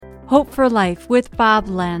Hope for Life with Bob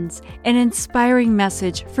Lenz, an inspiring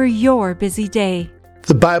message for your busy day.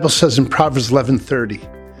 The Bible says in Proverbs 11:30,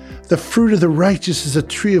 "The fruit of the righteous is a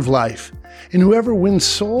tree of life, and whoever wins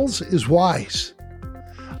souls is wise."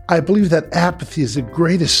 I believe that apathy is the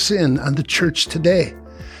greatest sin on the church today,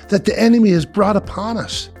 that the enemy has brought upon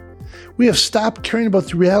us. We have stopped caring about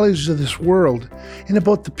the realities of this world and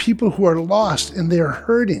about the people who are lost and they are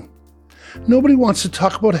hurting. Nobody wants to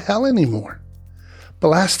talk about hell anymore. But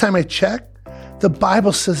last time I checked, the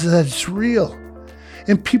Bible says that it's real.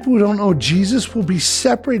 And people who don't know Jesus will be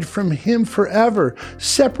separated from Him forever,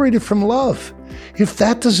 separated from love. If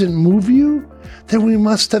that doesn't move you, then we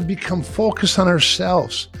must have become focused on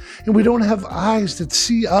ourselves. And we don't have eyes that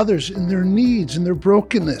see others in their needs and their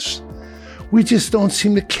brokenness. We just don't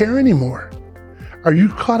seem to care anymore. Are you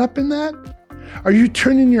caught up in that? Are you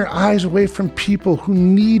turning your eyes away from people who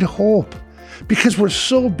need hope because we're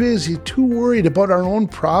so busy, too worried about our own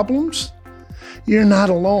problems? You're not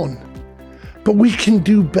alone, but we can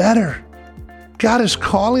do better. God is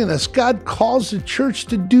calling us. God calls the church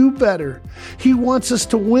to do better. He wants us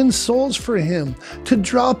to win souls for Him, to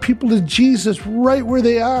draw people to Jesus right where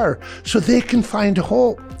they are so they can find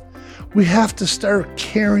hope. We have to start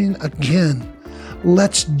caring again.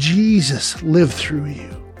 Let Jesus live through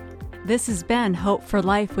you. This has been Hope for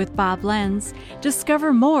Life with Bob Lenz.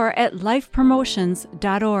 Discover more at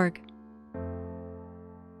lifepromotions.org.